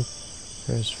dispassion,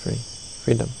 there is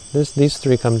freedom. These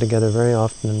three come together very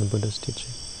often in the Buddha's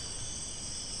teaching.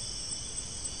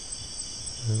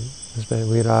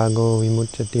 Virago,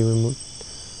 vimucchati,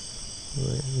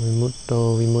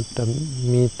 vimutto,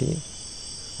 vimuttamiti,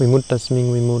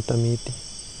 vimuttasming, vimuttamiti.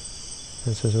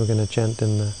 This is we're going to chant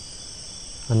in the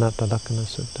Anatta Lakkhana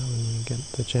Sutta when we get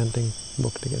the chanting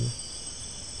book together.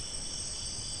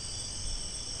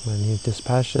 When he's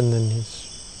dispassionate, then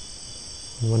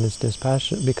when one is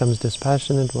becomes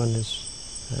dispassionate, one is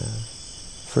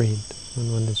freed.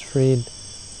 When one is freed,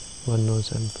 one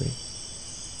knows I'm free.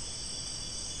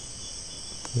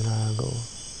 Virago.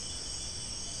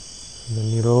 The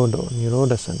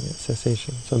nirodha sanya,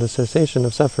 cessation. So the cessation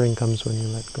of suffering comes when you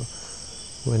let go.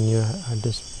 When you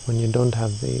don't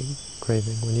have the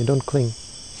craving, when you don't cling,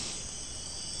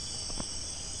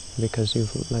 because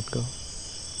you've let go.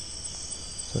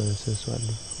 So this is what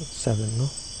 7, no?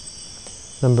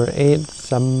 Number 8,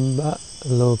 Sambha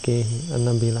Lokehi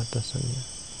Anabhilata Sanya.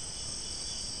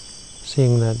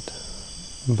 Seeing that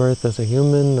birth as a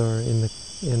human, or in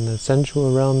the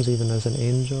sensual realms, even as an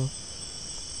angel,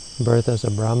 birth as a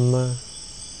Brahma,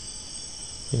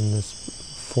 in this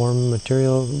form,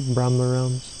 material Brahma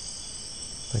realms,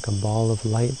 like a ball of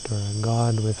light or a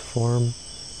god with form,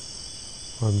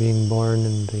 or being born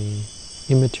in the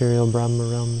immaterial Brahma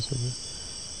realms of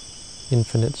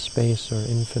infinite space or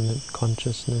infinite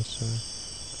consciousness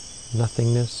or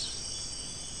nothingness,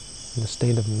 in the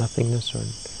state of nothingness, or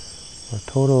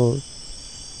total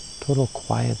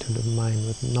quietude of mind,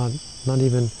 with not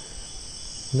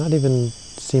even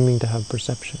seeming to have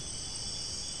perception.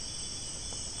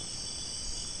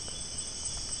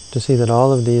 To see that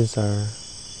all of these are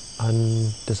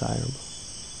undesirable.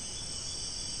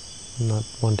 Not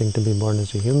wanting to be born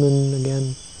as a human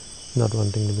again, not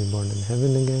wanting to be born in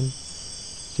heaven again,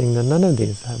 seeing that none of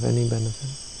these have any benefit.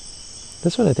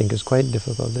 This one I think is quite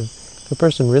difficult. If a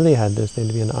person really had this,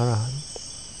 they'd be an arahant.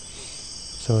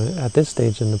 So at this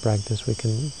stage in the practice, we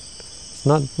can, it's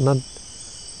not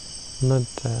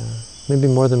maybe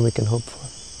more than we can hope for.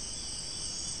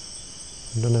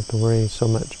 We don't have to worry so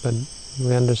much, but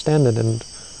we understand it, and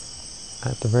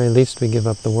at the very least we give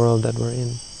up the world that we're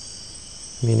in,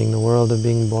 meaning the world of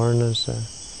being born as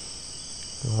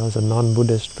a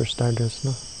non-Buddhist, for starters,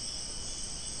 no?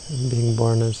 And being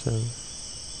born as a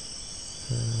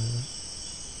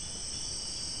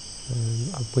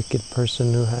wicked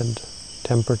person who had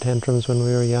temper tantrums when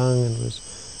we were young and was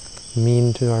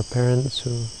mean to our parents,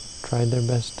 who tried their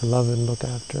best to love and look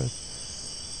after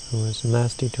us, who was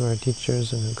nasty to our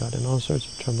teachers and who got in all sorts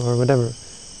of trouble, or whatever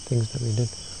things that we did.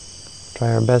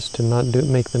 Try our best to not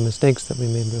make the mistakes that we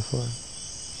made before.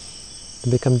 To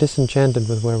become disenchanted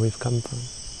with where we've come from.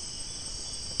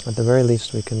 At the very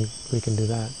least we can do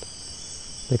that.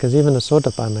 Because even a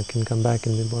Sotapanna can come back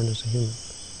and be born as a human.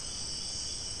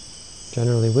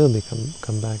 Generally will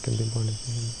come back and be born as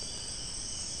a human.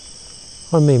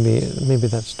 Or maybe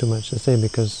that's too much to say,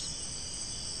 because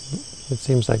it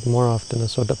seems like more often a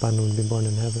Sotapanna would be born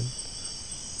in heaven.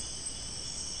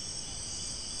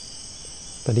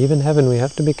 But even heaven, we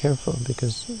have to be careful,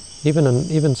 because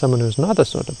even someone who's not a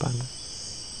Sotapanna,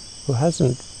 who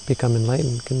hasn't become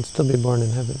enlightened, can still be born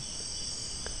in heaven,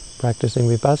 practicing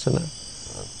vipassana.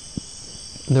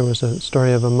 There was a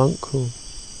story of a monk who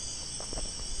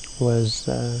was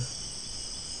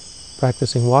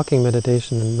practicing walking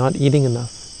meditation and not eating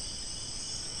enough.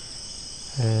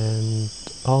 And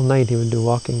all night he would do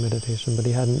walking meditation, but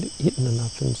he hadn't eaten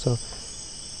enough, and so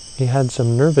he had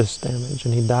some nervous damage,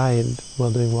 and he died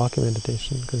while doing walking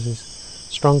meditation, because he's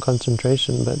strong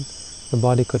concentration, but the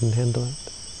body couldn't handle it.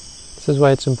 This is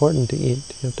why it's important to eat.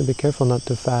 You have to be careful not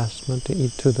to fast, not to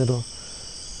eat too little,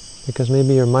 Because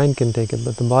maybe your mind can take it,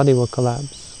 but the body will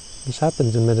collapse. This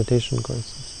happens in meditation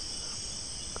courses.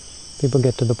 People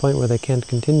get to the point where they can't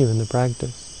continue in the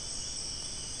practice.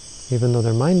 Even though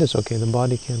their mind is okay, the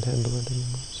body can't handle it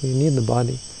anymore. So you need the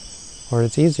body, or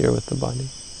it's easier with the body.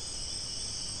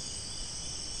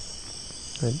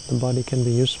 Right? The body can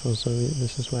be useful, so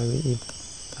this is why we eat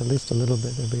at least a little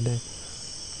bit every day.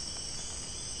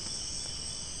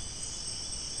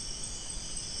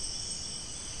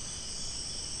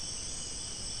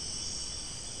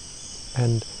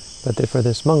 But for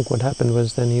this monk, what happened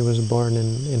was then he was born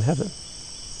in heaven.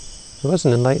 He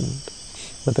wasn't enlightened.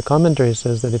 But the commentary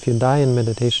says that if you die in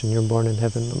meditation, you're born in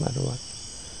heaven no matter what.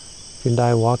 If you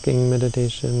die walking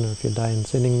meditation, or if you die in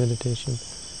sitting meditation,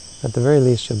 at the very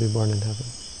least you'll be born in heaven.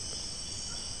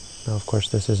 Now, of course,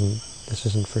 this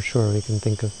isn't for sure. We can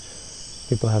think of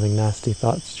people having nasty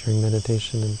thoughts during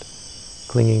meditation and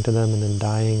clinging to them and then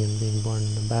dying and being born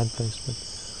in a bad place. But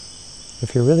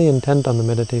if you're really intent on the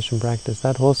meditation practice,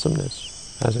 that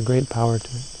wholesomeness has a great power to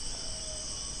it.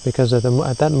 Because at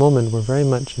that moment we're very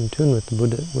much in tune with the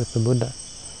Buddha,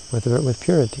 with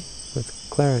purity, with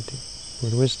clarity,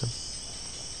 with wisdom.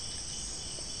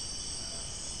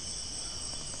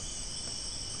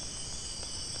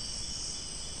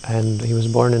 And he was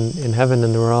born in heaven,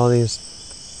 and there were all these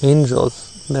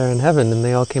angels there in heaven, and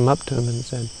they all came up to him and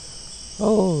said,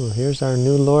 "Oh, here's our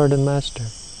new Lord and Master."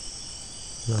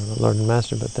 No, not Lord and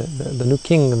Master, but the new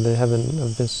King of the heaven,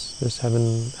 of this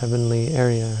heavenly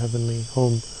area, heavenly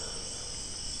home.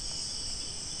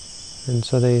 And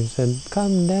so they said,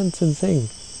 "Come, dance and sing."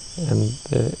 And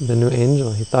the new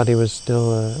angel, he thought he was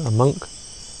still a monk,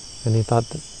 and he thought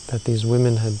that these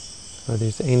women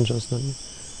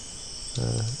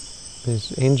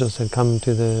these angels had come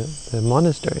to the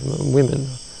monastery, women.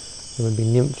 They would be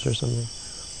nymphs or something.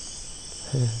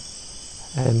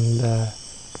 And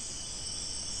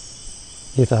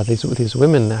he thought these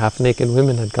women, half-naked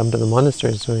women, had come to the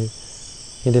monastery, so he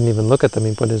didn't even look at them.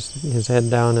 He put his head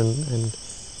down and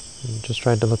just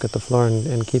tried to look at the floor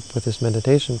and keep with his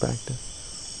meditation practice.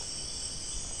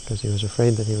 Because he was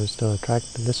afraid that he was still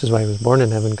attracted. This is why he was born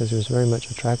in heaven, because he was very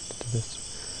much attracted to this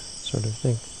sort of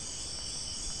thing.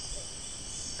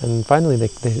 And finally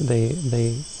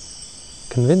they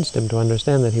convinced him to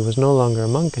understand that he was no longer a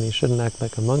monk, and he shouldn't act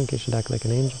like a monk, he should act like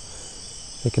an angel.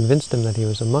 They convinced him that he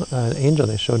was an angel.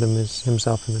 They showed him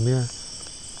himself in the mirror.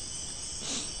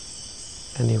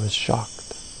 And he was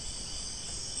shocked.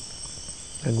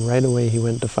 And right away he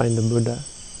went to find the Buddha.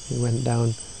 He went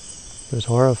down. He was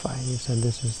horrified. He said,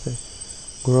 "This is the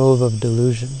grove of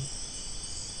delusion.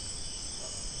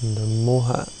 The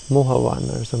Mohavan,"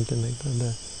 or something like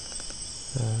that.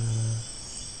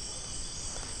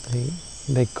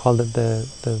 They called it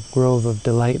the grove of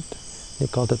delight. They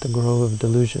called it the grove of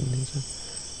delusion. He said,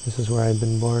 "This is where I've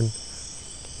been born."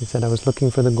 He said, "I was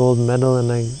looking for the gold medal,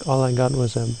 and all I got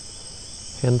was a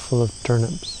handful of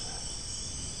turnips."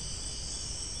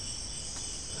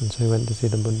 And so he went to see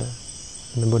the Buddha.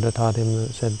 And the Buddha taught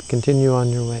him, said, "Continue on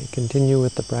your way. Continue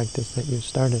with the practice that you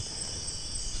started.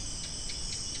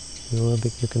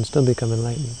 You can still become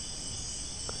enlightened."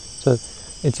 So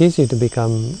it's easy to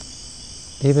become,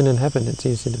 even in heaven, it's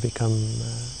easy to become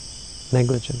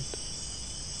negligent.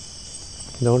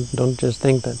 Don't just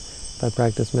think that if I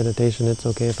practice meditation, it's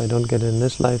okay. If I don't get it in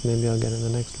this life, maybe I'll get it in the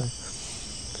next life.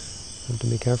 You have to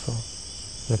be careful.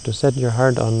 You have to set your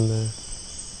heart on the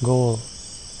goal.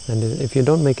 And if you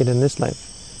don't make it in this life,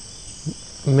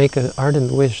 make an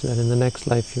ardent wish that in the next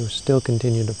life you still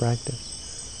continue to practice.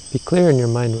 Be clear in your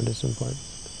mind what is important.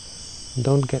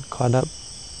 Don't get caught up.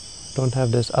 Don't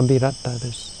have this abhirata,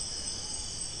 this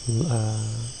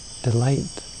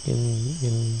delight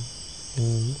in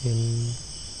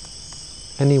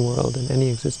any world, in any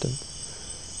existence.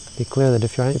 Be clear that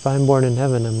if I'm born in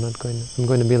heaven, I'm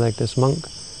going to be like this monk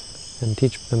and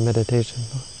teach them meditation.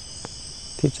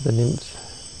 Teach the nymphs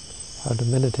how to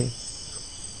meditate.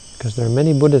 Because there are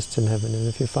many Buddhists in heaven, and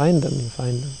if you find them.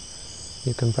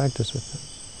 You can practice with them.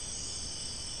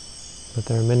 But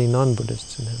there are many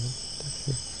non-Buddhists in heaven. If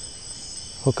you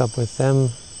hook up with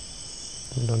them,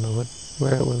 you don't know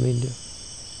where it will lead you.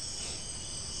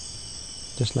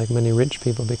 Just like many rich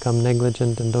people become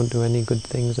negligent and don't do any good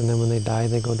things, and then when they die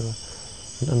they go to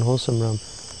an unwholesome realm.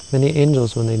 Many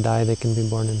angels, when they die, they can be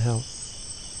born in hell.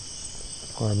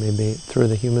 Or maybe through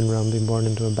the human realm be born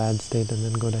into a bad state and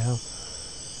then go to hell.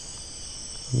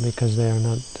 Because they are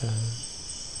not...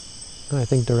 I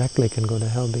think directly can go to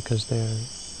hell because they are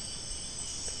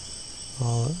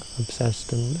all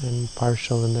obsessed and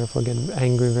partial, and therefore get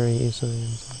angry very easily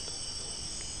and so on.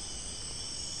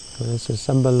 So this is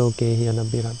Sabbalokehi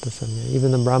anabhirata sanya.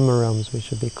 Even the Brahma realms, we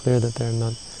should be clear that they're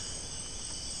not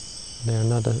They are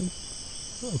not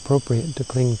appropriate to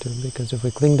cling to, because if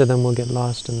we cling to them, we'll get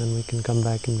lost, and then we can come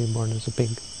back and be born as a pig.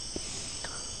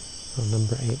 So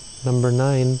number 8. Number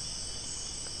 9,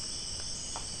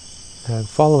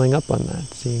 following up on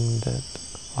that, seeing that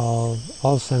all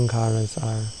sankharas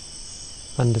are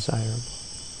undesirable.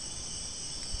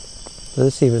 So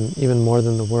this even more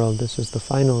than the world, this is the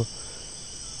final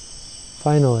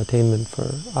attainment for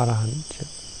arahantship,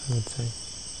 I would say.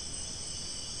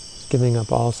 It's giving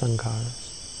up all sankharas.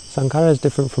 Sankhara is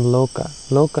different from loka.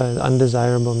 Loka,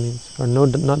 undesirable, means, or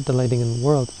not delighting in the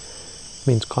world,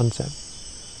 means concept.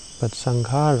 But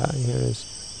sankhara here is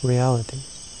reality.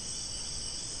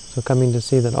 So coming to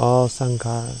see that all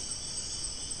sankharas,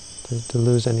 to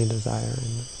lose any desire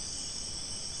in them,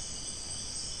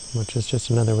 which is just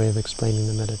another way of explaining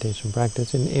the meditation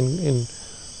practice in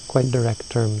quite direct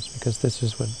terms, because this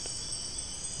is what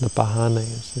the pahana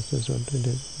is. This is what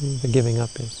the giving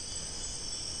up is.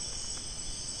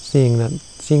 Seeing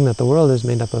that the world is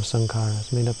made up of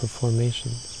sankharas, made up of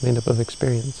formations, made up of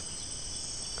experiences.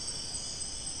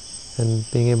 And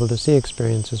being able to see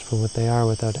experiences for what they are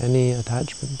without any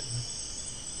attachment to them.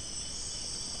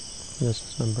 This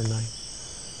is number 9.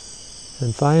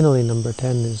 And finally, number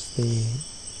 10 is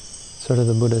sort of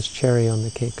the Buddha's cherry on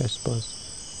the cake, I suppose,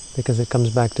 because it comes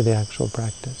back to the actual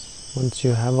practice. Once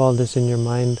you have all this in your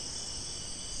mind,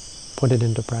 put it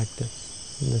into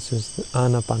practice. And this is the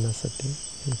anapanasati.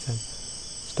 He said,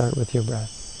 start with your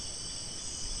breath.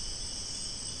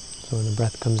 So when the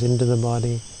breath comes into the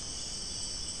body,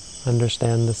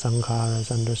 understand the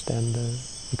sankharas, understand the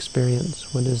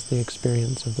experience. What is the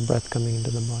experience of the breath coming into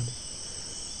the body?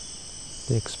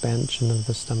 The expansion of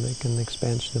the stomach and the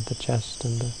expansion of the chest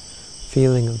and the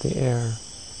feeling of the air,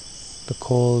 the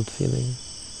cold feeling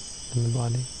in the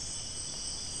body,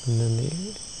 and then the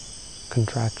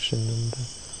contraction and the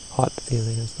hot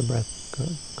feeling as the breath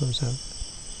goes out.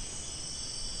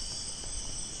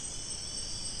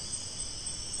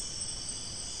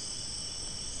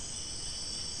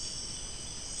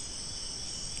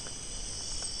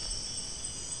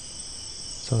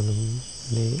 So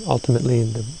ultimately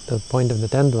the point of the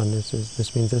 10th one is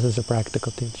this means this is a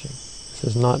practical teaching. This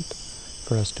is not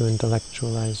for us to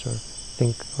intellectualize or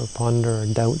think or ponder or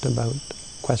doubt about,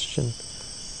 question.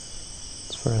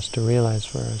 It's for us to realize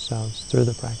for ourselves through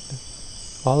the practice.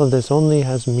 All of this only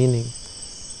has meaning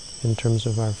in terms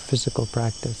of our physical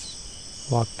practice,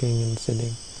 walking and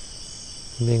sitting,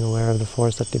 being aware of the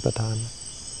 4 satipatthana,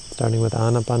 starting with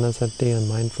anapanasati and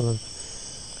mindful of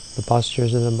the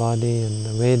postures of the body and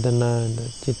the vedana and the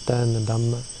citta and the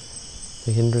dhamma,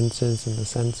 the hindrances and the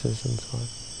senses and so on.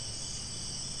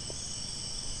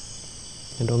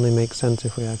 It only makes sense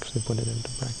if we actually put it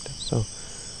into practice. So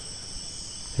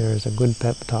there is a good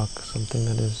pep talk, something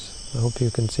that is, I hope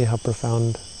you can see how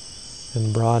profound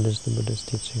and broad is the Buddha's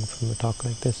teaching from a talk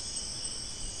like this.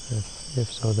 If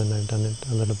so, then I've done it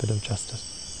a little bit of justice.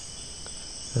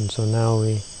 And so now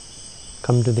we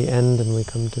come to the end, and we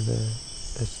come to this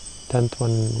 10th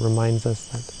one reminds us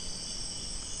that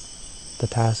the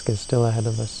task is still ahead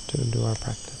of us to do our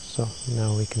practice. So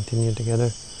now we continue together,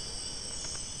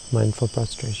 mindful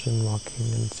prostration,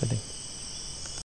 walking and sitting.